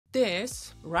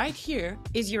This right here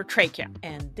is your trachea,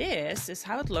 and this is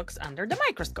how it looks under the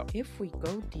microscope. If we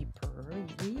go deeper,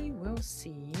 we will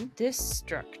see this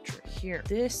structure here.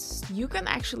 This, you can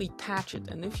actually touch it,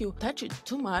 and if you touch it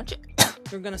too much,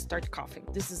 you're gonna start coughing.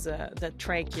 This is the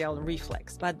tracheal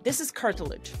reflex, but this is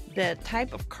cartilage. The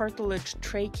type of cartilage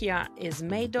trachea is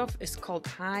made of is called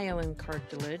hyaline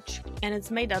cartilage, and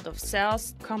it's made out of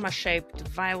cells. Comma-shaped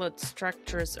violet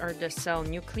structures are the cell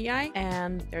nuclei,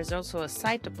 and there's also a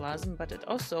cytoplasm, but it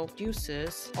also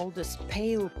produces all this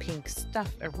pale pink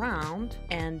stuff around,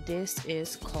 and this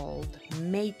is called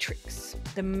matrix.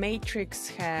 The matrix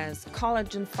has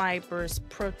collagen fibers,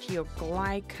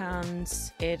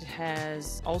 proteoglycans, it has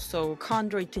also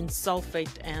chondroitin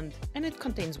sulfate, and it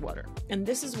contains water. And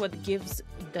this is what gives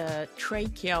the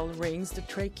tracheal rings, the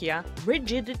trachea,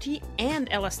 rigidity and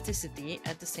elasticity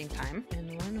at the same time.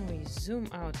 And when we zoom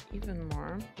out even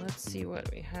more, let's see what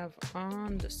we have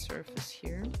on the surface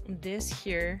here. This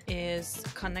here is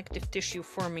connective tissue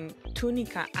forming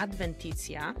tunica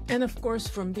adventitia. And of course,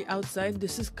 from the outside,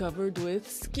 this is covered with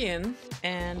skin.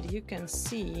 And you can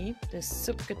see the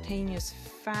subcutaneous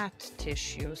fat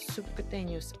tissue,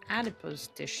 subcutaneous adipose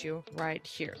tissue right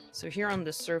here. So here on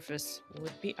the surface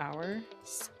would be our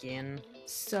skin.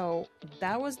 So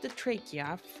that was the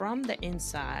trachea from the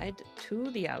inside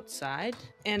to the outside,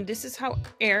 and this is how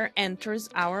air enters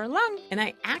our lung. And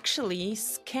I actually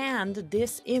scanned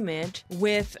this image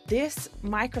with this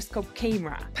microscope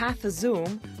camera,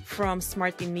 Pathozoom from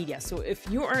Smartin Media. So if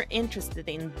you are interested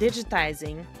in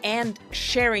digitizing and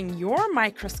sharing your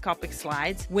microscopic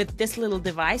slides with this little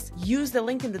device, use the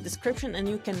link in the description and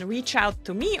you can reach out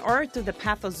to me or to the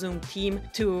Pathozoom team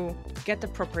to get the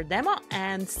proper demo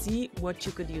and see what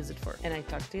you could use it for. And I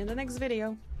talk to you in the next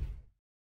video.